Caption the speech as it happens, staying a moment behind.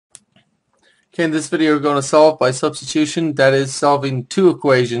Okay, in this video we're going to solve by substitution, that is solving two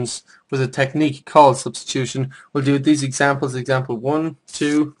equations with a technique called substitution. We'll do these examples, example 1,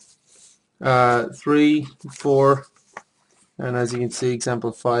 2, 3, 4, and as you can see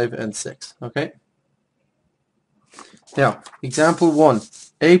example 5 and 6. Okay. Now, example 1,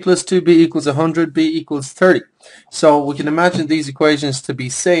 a plus 2b equals 100, b equals 30. So we can imagine these equations to be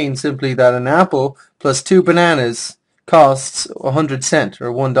saying simply that an apple plus 2 bananas costs 100 cents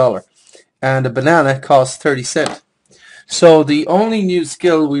or $1. And a banana costs 30 cents. So the only new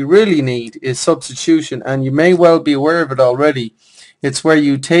skill we really need is substitution, and you may well be aware of it already. It's where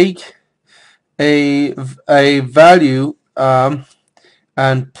you take a value and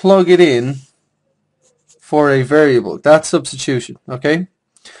plug it in for a variable. That's substitution. Okay,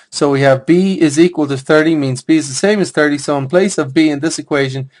 so we have b is equal to 30, means b is the same as 30, so in place of b in this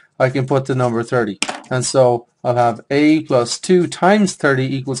equation I can put the number 30, and so I'll have a plus 2 times 30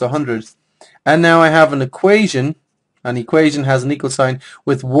 equals 100. And now I have an equation. An equation has an equal sign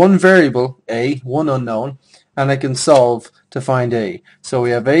with one variable, a, one unknown, and I can solve to find a. So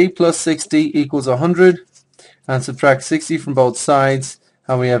we have a plus 60 equals 100, and subtract 60 from both sides,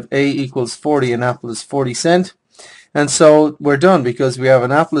 and we have a equals 40, an apple is 40 cents. And so we're done, because we have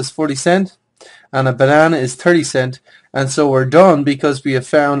an apple is 40 cents, and a banana is 30 cents, and so we're done because we have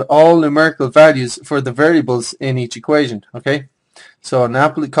found all numerical values for the variables in each equation. Okay? So an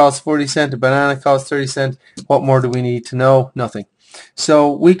apple costs 40 cents, a banana costs 30 cents. What more do we need to know? Nothing.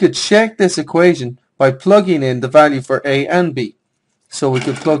 So we could check this equation by plugging in the value for a and b. So we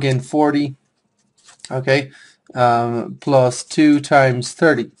could plug in 40, okay, plus 2 times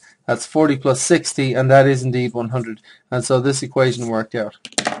 30. That's 40 plus 60, and that is indeed 100. And so this equation worked out.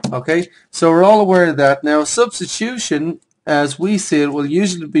 Okay, so we're all aware of that. Now substitution, as we see it, will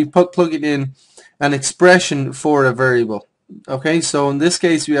usually be plugging in an expression for a variable. Okay, so in this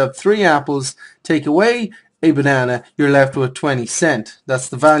case we have 3 apples, take away a banana, you're left with 20 cents. That's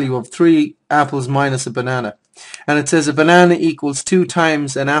the value of 3 apples minus a banana. And it says a banana equals 2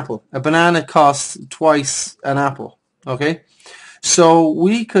 times an apple. A banana costs twice an apple. Okay, so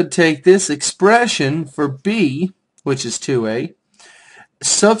we could take this expression for b, which is 2a,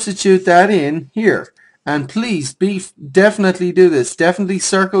 substitute that in here. And please definitely do this. Definitely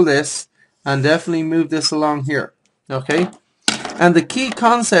circle this and definitely move this along here. Okay, and the key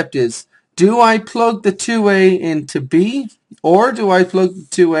concept is, do I plug the 2a into b, or do I plug the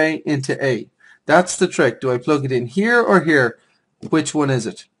 2a into a? That's the trick. Do I plug it in here or here? Which one is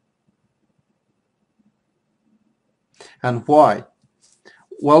it? And why?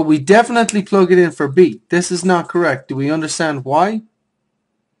 Well, we definitely plug it in for b. This is not correct. Do we understand why?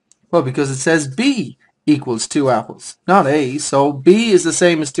 Well, because it says b equals 2 apples, not a. So b is the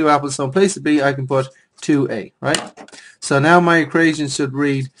same as 2 apples, so in place of b I can put 2a, right? So now my equation should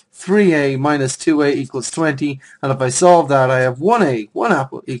read 3a minus 2a equals 20, and if I solve that I have 1a, 1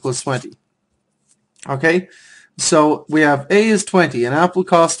 apple, equals 20. Okay, so we have a is 20, an apple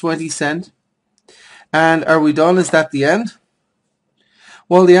costs 20 cents, and are we done? Is that the end?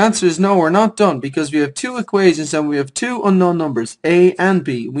 Well, the answer is no, we're not done, because we have 2 equations and we have 2 unknown numbers, a and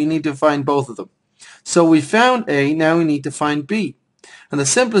b. We need to find both of them. So we found a, now we need to find b. And the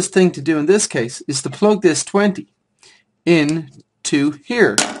simplest thing to do in this case is to plug this 20 into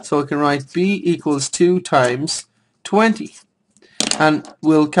here. So I can write b equals 2 times 20. And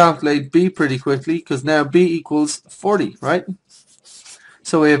we'll calculate b pretty quickly, because now b equals 40, right?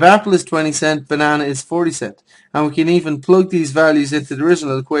 So we have apple is 20 cents, banana is 40 cents. And we can even plug these values into the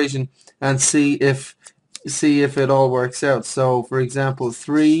original equation and see if it all works out. So for example,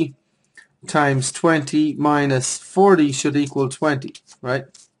 3 times 20 minus 40 should equal 20, right?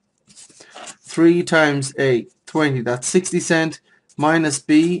 3 times a, 20, that's 60 cents, minus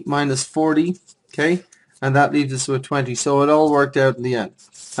b, minus 40, okay? And that leaves us with 20. So it all worked out in the end.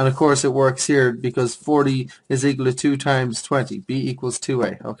 And of course it works here because 40 is equal to 2 times 20. b equals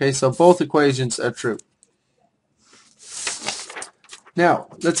 2a. Okay, so both equations are true. Now,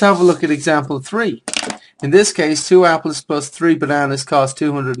 let's have a look at example 3. In this case, 2 apples plus 3 bananas cost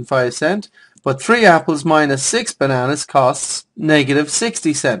 205 cents, but 3 apples minus 6 bananas costs negative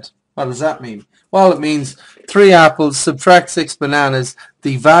 60 cents. What does that mean? Well, it means 3 apples subtract 6 bananas.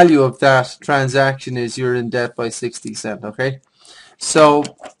 The value of that transaction is you're in debt by 60 cents, okay? So,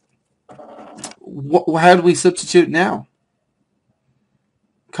 how do we substitute now?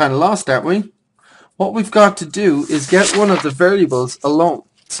 Kind of lost, aren't we? What we've got to do is get one of the variables alone.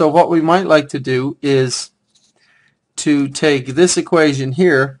 So what we might like to do is to take this equation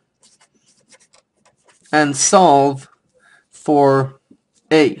here and solve for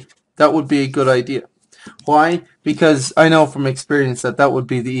a. That would be a good idea. Why? Because I know from experience that that would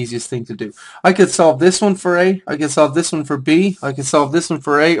be the easiest thing to do. I could solve this one for A, I could solve this one for B, I could solve this one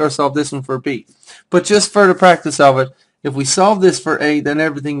for A, or solve this one for B. But just for the practice of it, if we solve this for A, then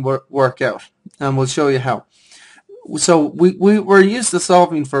everything will work out. And we'll show you how. So we're used to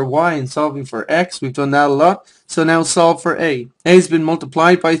solving for Y and solving for X. We've done that a lot. So now solve for A. A has been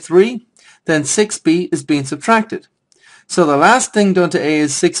multiplied by 3. Then 6B is being subtracted. So the last thing done to A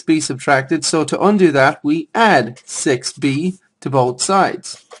is 6B subtracted. So to undo that, we add 6B to both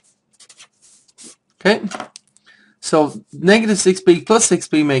sides. Okay? So negative 6B plus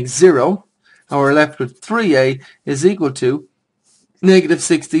 6B makes 0. And we're left with 3A is equal to negative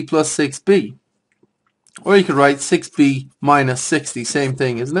 60 plus 6B. Or you could write 6B minus 60. Same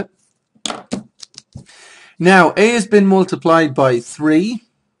thing, isn't it? Now, A has been multiplied by 3.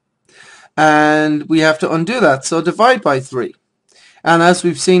 And we have to undo that. So divide by 3. And as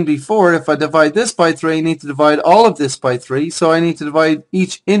we've seen before, if I divide this by 3, I need to divide all of this by 3. So I need to divide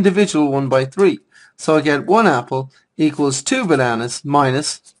each individual one by 3. So I get 1 apple equals 2 bananas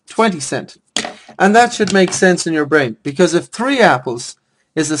minus 20 cents. And that should make sense in your brain. Because if 3 apples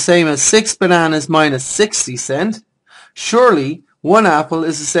is the same as 6 bananas minus 60 cents, surely 1 apple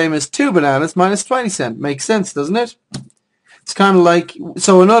is the same as 2 bananas minus 20 cents. Makes sense, doesn't it? It's kind of like,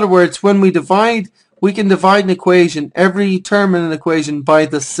 so in other words, when we divide, we can divide an equation, every term in an equation, by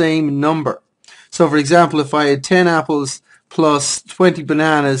the same number. So for example, if I had 10 apples plus 20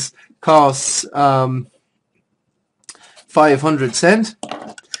 bananas costs 500 cents,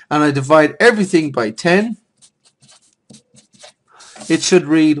 and I divide everything by 10, it should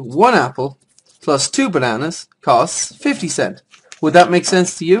read 1 apple plus 2 bananas costs 50 cents. Would that make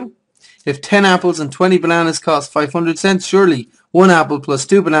sense to you? If 10 apples and 20 bananas cost 500 cents, surely 1 apple plus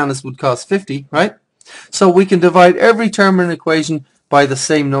 2 bananas would cost 50, right? So we can divide every term in an equation by the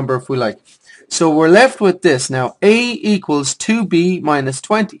same number if we like. So we're left with this. Now, A equals 2B minus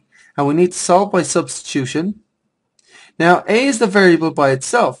 20. And we need to solve by substitution. Now, A is the variable by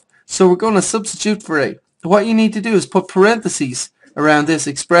itself. So we're going to substitute for A. What you need to do is put parentheses around this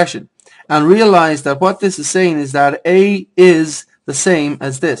expression. And realize that what this is saying is that A is the same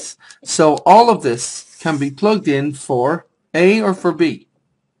as this. So all of this can be plugged in for A or for B.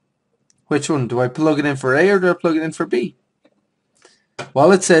 Which one? Do I plug it in for A or do I plug it in for B?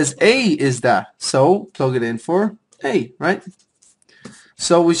 Well, it says A is that. So plug it in for A, right?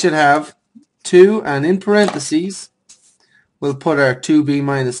 So we should have 2, and in parentheses, we'll put our 2B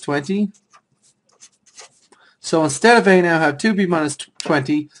minus 20. So instead of A now, have 2B minus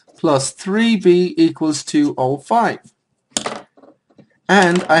 20 plus 3B equals 205.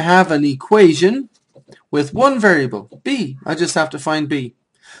 And I have an equation with one variable, B. I just have to find B.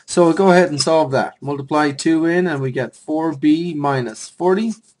 So we'll go ahead and solve that. Multiply 2 in and we get 4B minus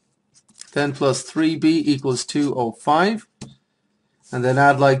 40. Then plus 3B equals 205. And then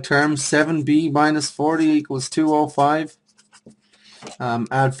add like terms, 7B minus 40 equals 205.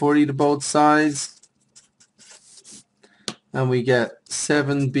 Add 40 to both sides. And we get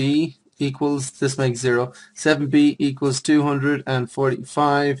 7B equals, this makes 0, 7B equals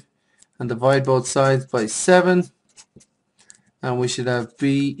 245, and divide both sides by 7, and we should have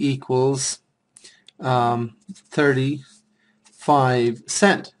B equals 35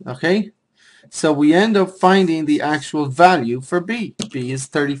 cents. Okay, so we end up finding the actual value for B. B is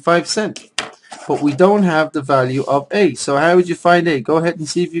 35 cents, but we don't have the value of A. So how would you find A? Go ahead and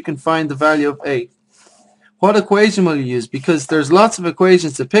see if you can find the value of A. What equation will you use? Because there's lots of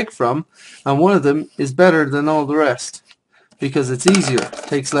equations to pick from, and one of them is better than all the rest because it's easier,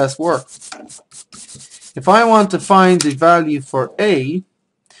 takes less work. If I want to find the value for A,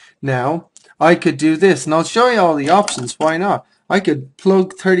 now I could do this, and I'll show you all the options. Why not? I could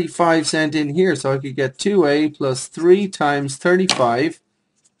plug 35 cents in here, so I could get 2A plus 3 times 35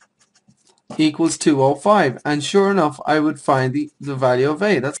 equals 205, and sure enough, I would find the value of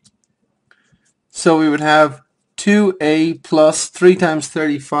A. So we would have 2A plus 3 times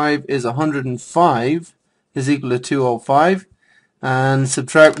 35 is 105 is equal to 205. And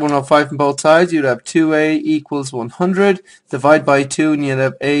subtract 105 from both sides, you'd have 2A equals 100. Divide by 2 and you'd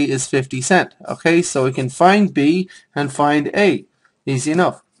have A is 50 cents. Okay, so we can find B and find A. Easy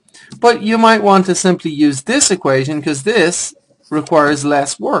enough. But you might want to simply use this equation because this requires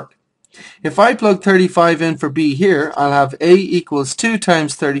less work. If I plug 35 in for B here, I'll have A equals 2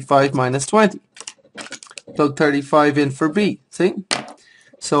 times 35 minus 20. Plug 35 in for B, see?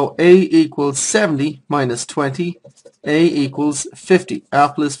 So A equals 70 minus 20. A equals 50.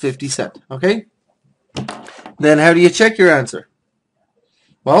 Apple is 50 cents, okay? Then how do you check your answer?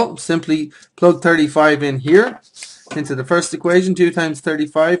 Well, simply plug 35 in here, into the first equation. 2 times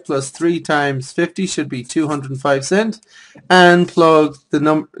 35 plus 3 times 50 should be 205 cents. And plug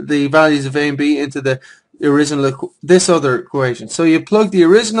the values of A and B into the original this other equation. So you plug the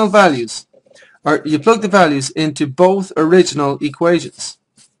original values, or you plug the values into both original equations,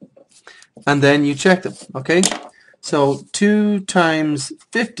 and then you check them. Okay, so 2 times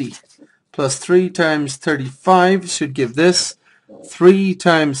 50 plus 3 times 35 should give this. 3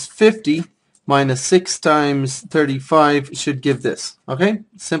 times 50 minus 6 times 35 should give this. Okay,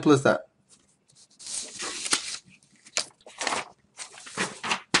 simple as that.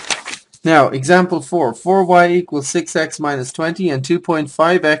 Now, example 4. 4y equals 6x minus 20 and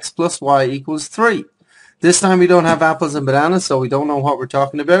 2.5x plus y equals 3. This time we don't have apples and bananas, so we don't know what we're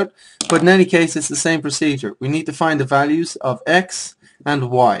talking about. But in any case, it's the same procedure. We need to find the values of x and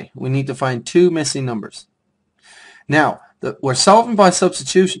y. We need to find two missing numbers. Now, we're solving by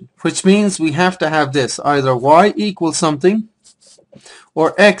substitution, which means we have to have this. Either y equals something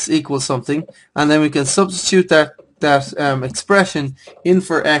or x equals something, and then we can substitute that expression in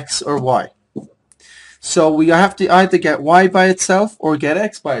for x or y. So we have to either get y by itself or get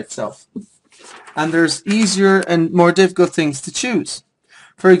x by itself. And there's easier and more difficult things to choose.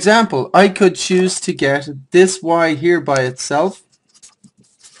 For example, I could choose to get this y here by itself,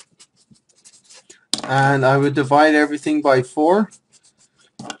 and I would divide everything by 4,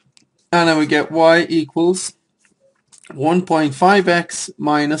 and I would get y equals 1.5x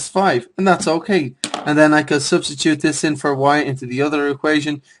minus 5, and that's okay. And then I could substitute this in for y into the other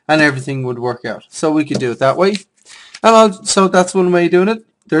equation, and everything would work out. So we could do it that way. And so that's one way of doing it.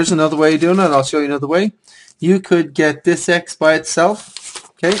 There's another way of doing it. I'll show you another way. You could get this x by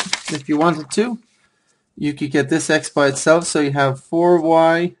itself. Okay, if you wanted to, you could get this x by itself. So you have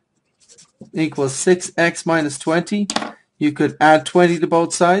 4y equals 6x minus 20. You could add 20 to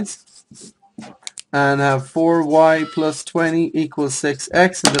both sides and have 4y plus 20 equals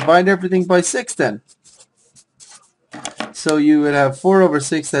 6x, and divide everything by 6 then. So you would have 4 over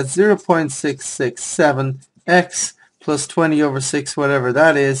 6, that's 0.667x plus 20 over 6, whatever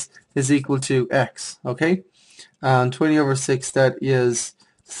that is equal to x. Okay, and 20 over 6, that is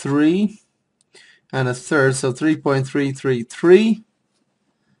 3 and a third, so 3.333.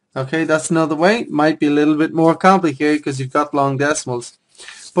 Okay, that's another way. Might be a little bit more complicated because you've got long decimals.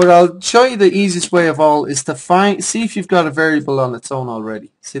 But I'll show you the easiest way of all is to see if you've got a variable on its own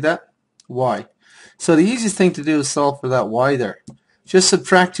already. See that? Y. So the easiest thing to do is solve for that y there. Just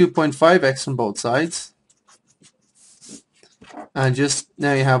subtract 2.5x from both sides. And just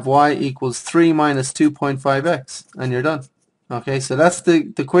now you have y equals 3 minus 2.5x, and you're done. Okay, so that's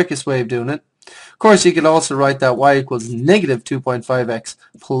the quickest way of doing it. Of course, you could also write that y equals negative 2.5x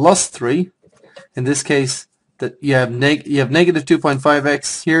plus 3. In this case, that you have negative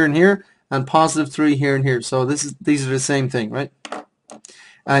 2.5x here and here, and positive 3 here and here. So these are the same thing, right?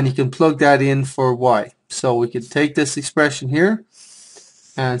 And you can plug that in for y. So we could take this expression here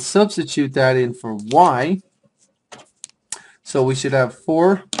and substitute that in for y. So we should have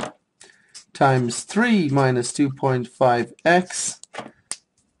 4 times 3 minus 2.5x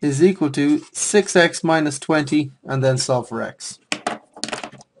is equal to 6x minus 20, and then solve for x.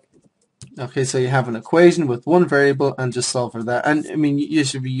 Okay, so you have an equation with one variable and just solve for that. And I mean, you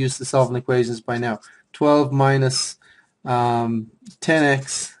should be used to solving equations by now. 12 minus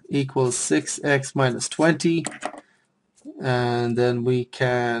 10x equals 6x minus 20. And then we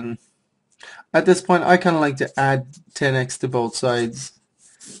can, at this point, I kind of like to add 10x to both sides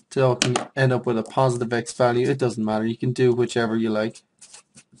so I can end up with a positive x value. It doesn't matter. You can do whichever you like.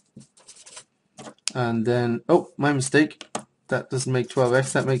 And then, oh, my mistake. That doesn't make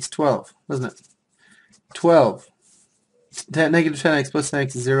 12x, that makes 12, doesn't it? 12. Negative 10x plus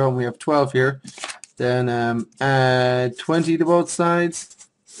 10x is 0, and we have 12 here. Then add 20 to both sides,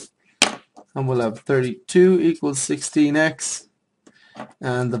 and we'll have 32 equals 16x.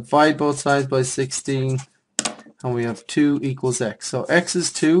 And divide both sides by 16, and we have 2 equals x. So x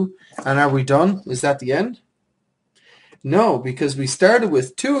is 2, and are we done? Is that the end? No, because we started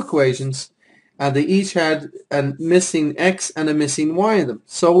with two equations, and they each had a missing x and a missing y in them.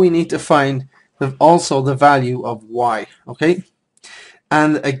 So we need to find also the value of y. Okay?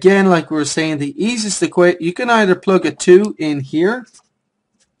 And again, like we were saying, the easiest equation, you can either plug a 2 in here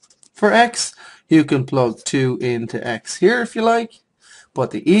for x. You can plug 2 into x here if you like. But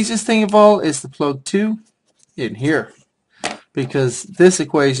the easiest thing of all is to plug 2 in here, because this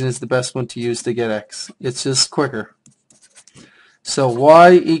equation is the best one to use to get x. It's just quicker. So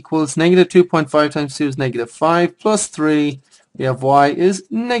y equals negative 2.5 times 2 is negative 5 plus 3. We have y is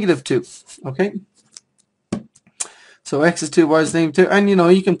negative 2. Okay? So x is 2, y is negative 2. And you know,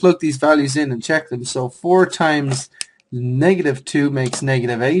 you can plug these values in and check them. So 4 times Negative 2 makes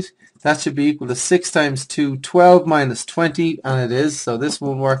negative 8. That should be equal to 6 times 2, 12 minus 20, and it is, so this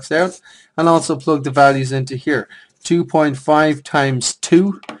one works out. And also plug the values into here. 2.5 times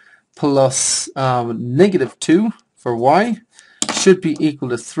 2 plus negative 2 for y should be equal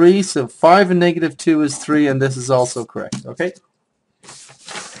to 3. So 5 and negative 2 is 3, and this is also correct. Okay.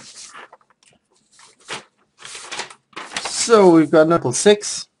 So we've got example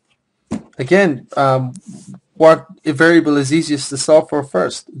 6. Again, what variable is easiest to solve for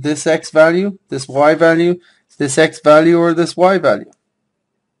first? This x value, this y value, this x value, or this y value?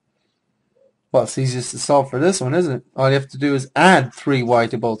 Well, it's easiest to solve for this one, isn't it? All you have to do is add 3y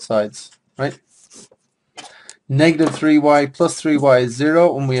to both sides, right? Negative 3y plus 3y is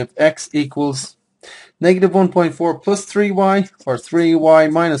 0, and we have x equals negative 1.4 plus 3y, or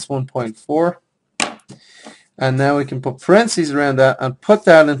 3y minus 1.4. And now we can put parentheses around that and put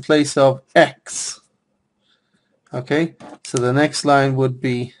that in place of x. Okay, so the next line would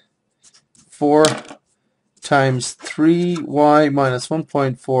be 4 times 3y minus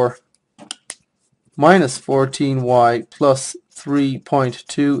 1.4 minus 14y plus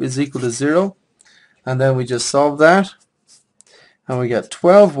 3.2 is equal to 0. And then we just solve that. And we get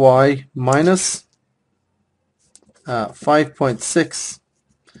 12y minus 5.6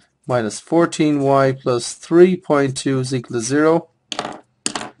 minus 14y plus 3.2 is equal to 0.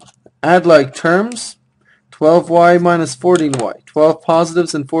 Add like terms. 12y minus 14y. 12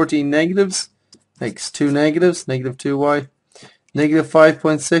 positives and 14 negatives makes 2 negatives, negative 2y. Negative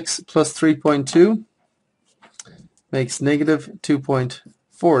 5.6 plus 3.2 makes negative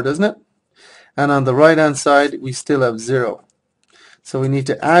 2.4, doesn't it? And on the right hand side we still have 0. So we need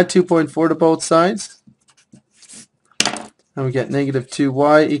to add 2.4 to both sides. And we get negative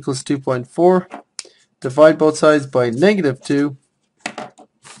 2y equals 2.4. Divide both sides by negative 2.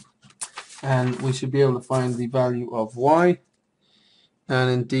 And we should be able to find the value of y.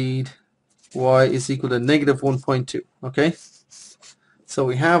 And indeed, y is equal to negative 1.2. Okay? So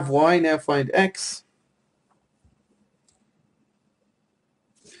we have y, now find x.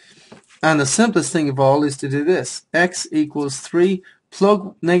 And the simplest thing of all is to do this. X equals 3.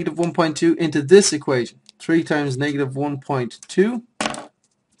 Plug negative 1.2 into this equation. 3 times negative 1.2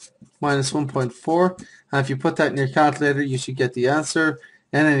 minus 1.4. And if you put that in your calculator, you should get the answer.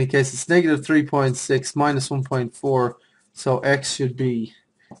 In any case, it's negative 3.6 minus 1.4, so x should be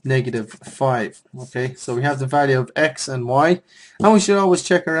negative 5. Okay, so we have the value of x and y, and we should always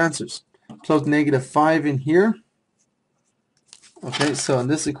check our answers. Plug negative 5 in here. Okay, so in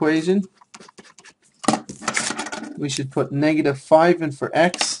this equation, we should put negative 5 in for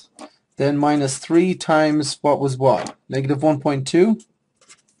x, then minus 3 times what was y? Negative 1.2,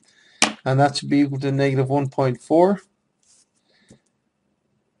 and that should be equal to negative 1.4.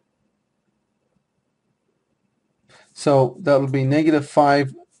 So that will be negative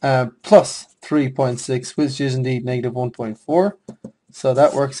 5 plus 3.6, which is indeed negative 1.4. So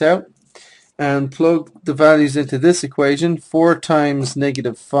that works out. And plug the values into this equation. 4 times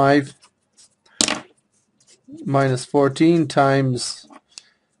negative 5 minus 14 times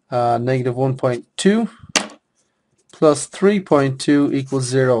negative 1.2 plus 3.2 equals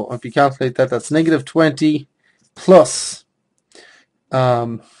 0. If you calculate that, that's negative 20 plus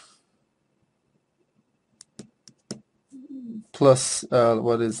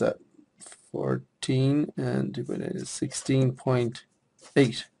what is that? 14 and divided is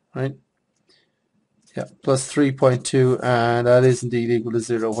 16.8, right? Yeah, plus 3.2, and that is indeed equal to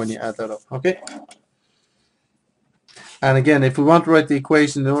 0 when you add that up. Okay. And again, if we want to write the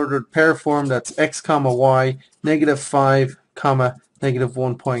equation in ordered pair form, that's x comma y, negative 5 comma negative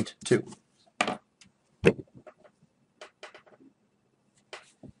 1.2.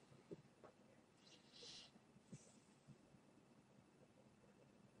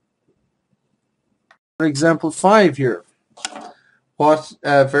 Example 5 here. What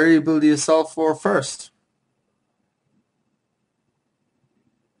variable do you solve for first?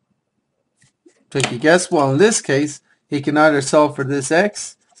 Take a guess. Well, in this case, he can either solve for this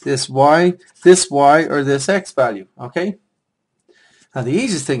x, this y, or this x value. Okay? Now, the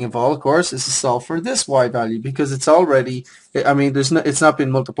easiest thing of all, of course, is to solve for this y value because it's already, I mean, it's not been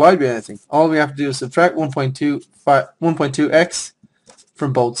multiplied by anything. All we have to do is subtract 1.2x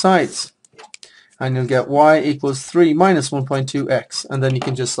from both sides. And you'll get y equals 3 minus 1.2x, and then you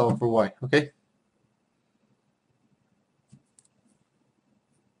can just solve for y, okay?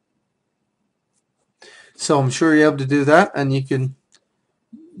 So I'm sure you're able to do that, and you can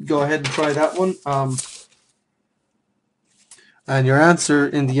go ahead and try that one. And your answer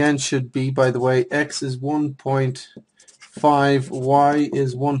in the end should be, by the way, x is 1.5 y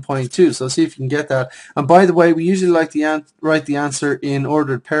is 1.2. So see if you can get that. And by the way, we usually like to write the answer in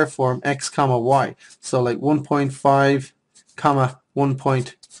ordered pair form, x comma y. So like 1.5 comma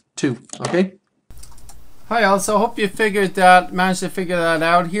 1.2. Okay. Hi all, so hope you managed to figure that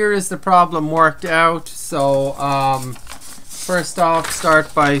out. Here is the problem worked out. So first off,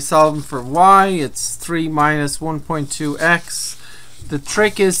 start by solving for y. It's 3 minus 1.2x. The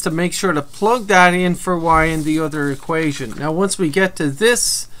trick is to make sure to plug that in for y in the other equation. Now once we get to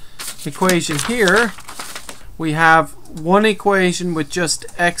this equation here, we have one equation with just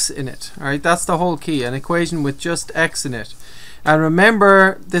x in it. Alright, that's the whole key, an equation with just x in it. And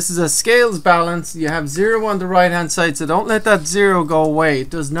remember, this is a scales balance. You have 0 on the right hand side, so don't let that 0 go away.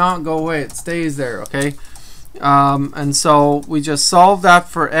 It does not go away, it stays there, okay? And so we just solve that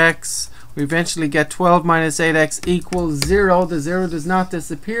for x. We eventually get 12 minus 8x equals 0. The 0 does not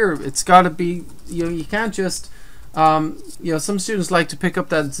disappear. It's got to be, you can't just, some students like to pick up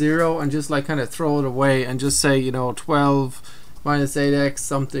that 0 and just like kind of throw it away and just say, 12 minus 8x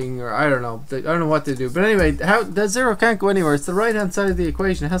something, or I don't know. I don't know what they do. But anyway, that 0 can't go anywhere. It's the right hand side of the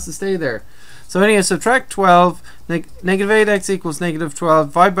equation. It has to stay there. So anyway, subtract 12, negative 8x equals negative 12,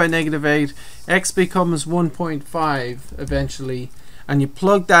 divide by negative 8, x becomes 1.5 eventually. And you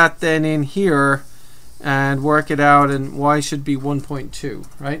plug that then in here and work it out, and y should be 1.2,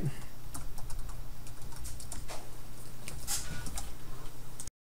 right?